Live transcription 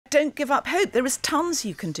don't give up hope. There is tons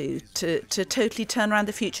you can do to totally turn around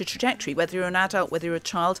the future trajectory, whether you're an adult, whether you're a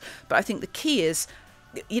child. But I think the key is,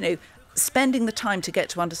 spending the time to get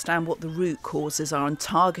to understand what the root causes are and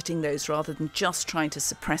targeting those rather than just trying to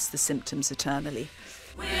suppress the symptoms eternally.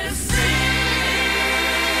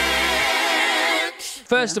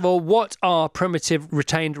 First of all, what are primitive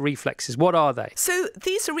retained reflexes? What are they? So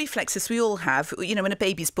these are reflexes we all have. When a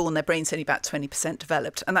baby's born, their brain's only about 20%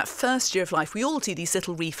 developed. And that first year of life, we all do these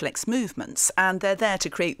little reflex movements. And they're there to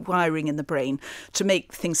create wiring in the brain to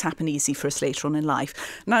make things happen easy for us later on in life.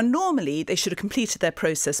 Now, normally, they should have completed their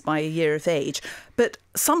process by a year of age. But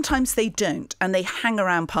sometimes they don't, and they hang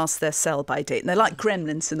around past their sell-by date. And they're like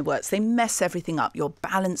gremlins in the works. They mess everything up, your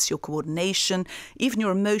balance, your coordination, even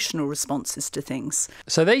your emotional responses to things.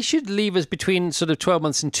 So they should leave us between sort of 12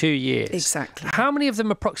 months and 2 years. Exactly. How many of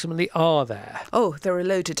them approximately are there? Oh, there are a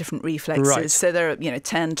load of different reflexes. Right. So there are,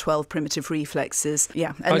 10, 12 primitive reflexes.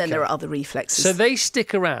 Yeah, and then there are other reflexes. So they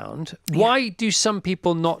stick around. Why do some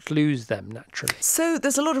people not lose them naturally? So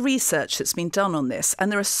there's a lot of research that's been done on this,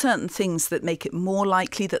 and there are certain things that make it more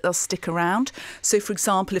likely that they'll stick around. So, for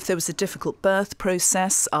example, if there was a difficult birth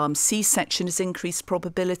process, C-section is increased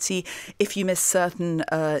probability. If you miss certain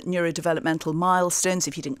neurodevelopmental milestones,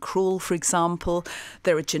 if you didn't crawl, for example,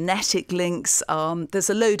 there are genetic links. There's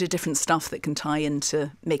a load of different stuff that can tie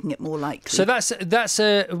into making it more likely.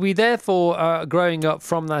 So we therefore are growing up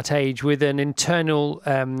from that age with an internal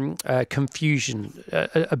confusion,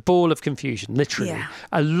 a ball of confusion, literally,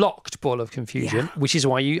 a locked ball of confusion, which is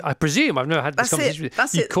why I presume, I've never had this conversation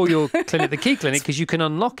with you, call your clinic the key clinic because you can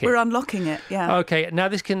unlock it. We're unlocking it, yeah. Okay, now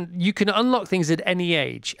you can unlock things at any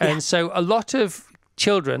age, and so a lot of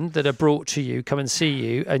children that are brought to you come and see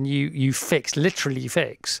you, and you literally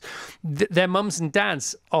fix their mums and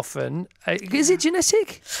dads often. Is it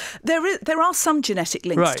genetic? There are some genetic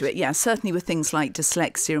links to it, yeah, certainly with things like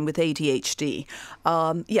dyslexia and with ADHD.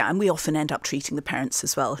 And we often end up treating the parents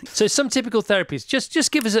as well. So some typical therapies,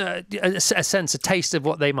 just give us a sense, a taste of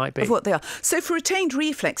what they might be. Of what they are. So for retained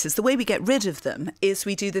reflexes, the way we get rid of them is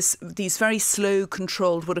we do these very slow,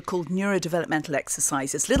 controlled, what are called neurodevelopmental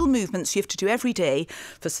exercises, little movements you have to do every day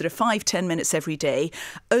for sort of 5-10 minutes every day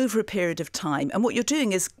over a period of time. And what you're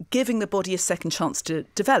doing is giving the body a second chance to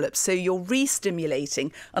develop. So you're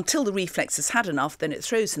re-stimulating until the reflex has had enough, then it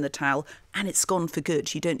throws in the towel and it's gone for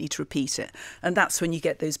good. You don't need to repeat it. And that's when you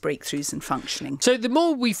get those breakthroughs in functioning. So the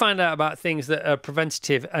more we find out about things that are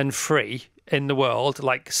preventative and free in the world,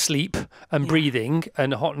 like sleep and breathing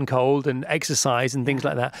and hot and cold and exercise and things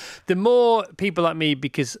like that, the more people like me,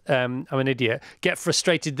 because I'm an idiot, get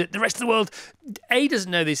frustrated that the rest of the world, A,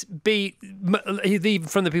 doesn't know this, B, even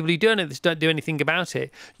from the people who don't know this, don't do anything about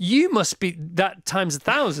it. You must be that times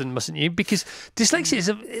 1,000, mustn't you? Because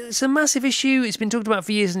dyslexia it's a massive issue. It's been talked about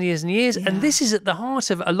for years and years and years, and this is at the heart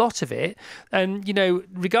of a lot of it. And,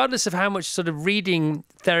 regardless of how much sort of reading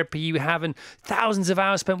therapy you have and thousands of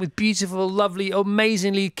hours spent with beautiful, lovely,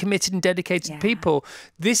 amazingly committed and dedicated people,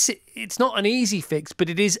 it's not an easy fix, but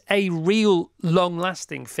it is a real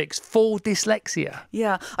long-lasting fix for dyslexia.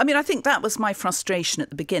 Yeah, I mean, I think that was my frustration at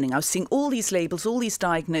the beginning. I was seeing all these labels, all these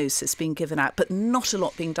diagnoses being given out, but not a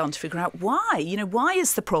lot being done to figure out why. Why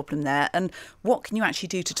is the problem there, and what can you actually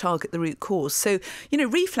do to target the root cause? So,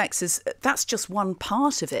 reflexes, that's just one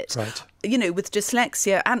part of it. Right. With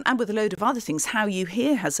dyslexia and with a load of other things, how you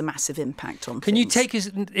hear has a massive impact on things. Can you take us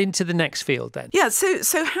into the next field then? Yeah,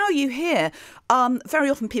 so how you hear,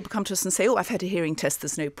 very often people come to us and say, I've had a hearing test,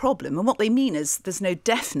 there's no problem. And what they mean is there's no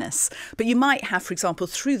deafness. But you might have, for example,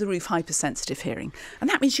 through the roof hypersensitive hearing. And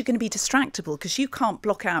that means you're going to be distractible because you can't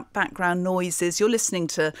block out background noises. You're listening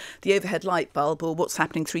to the overhead light bulb or what's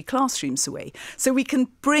happening 3 classrooms away. So we can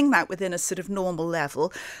bring that within a sort of normal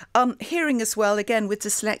level. Hearing as well, again, with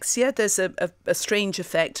dyslexia, there's a strange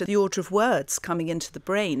effect, the order of words coming into the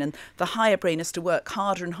brain, and the higher brain has to work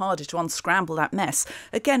harder and harder to unscramble that mess.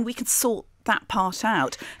 Again, we can sort that part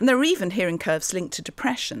out. And there are even hearing curves linked to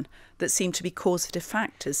depression that seem to be causative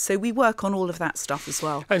factors. So we work on all of that stuff as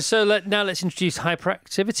well. And so now let's introduce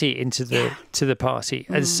hyperactivity into the party.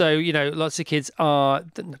 And so, lots of kids are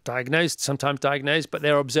sometimes diagnosed, but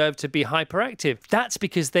they're observed to be hyperactive. That's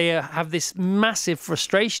because they have this massive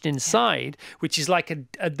frustration inside, which is like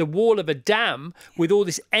the wall of a dam with all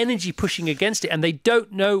this energy pushing against it, and they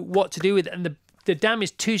don't know what to do with it. And the dam is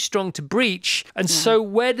too strong to breach. And so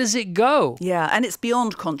where does it go? Yeah, and it's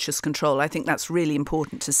beyond conscious control. I think that's really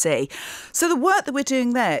important to say. So the work that we're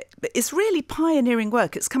doing there is really pioneering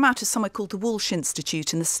work. It's come out of somewhere called the Walsh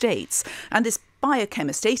Institute in the States. And this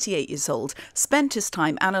biochemist, 88 years old, spent his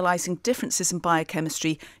time analysing differences in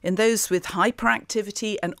biochemistry in those with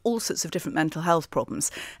hyperactivity and all sorts of different mental health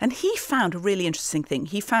problems. And he found a really interesting thing.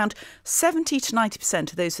 He found 70 to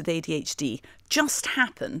 90% of those with ADHD just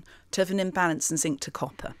happen to have an imbalance in zinc to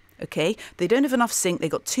copper. Okay, they don't have enough zinc,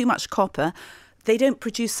 they've got too much copper. They don't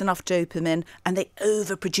produce enough dopamine, and they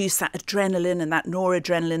overproduce that adrenaline and that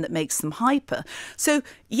noradrenaline that makes them hyper. So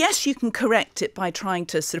yes, you can correct it by trying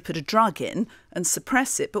to sort of put a drug in and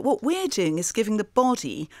suppress it. But what we're doing is giving the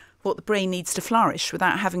body what the brain needs to flourish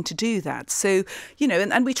without having to do that. So, you know,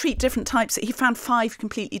 and we treat different types. He found 5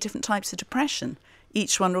 completely different types of depression,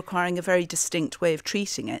 each one requiring a very distinct way of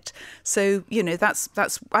treating it. So, you know, that's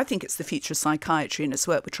I think it's the future of psychiatry, and it's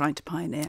work we're trying to pioneer.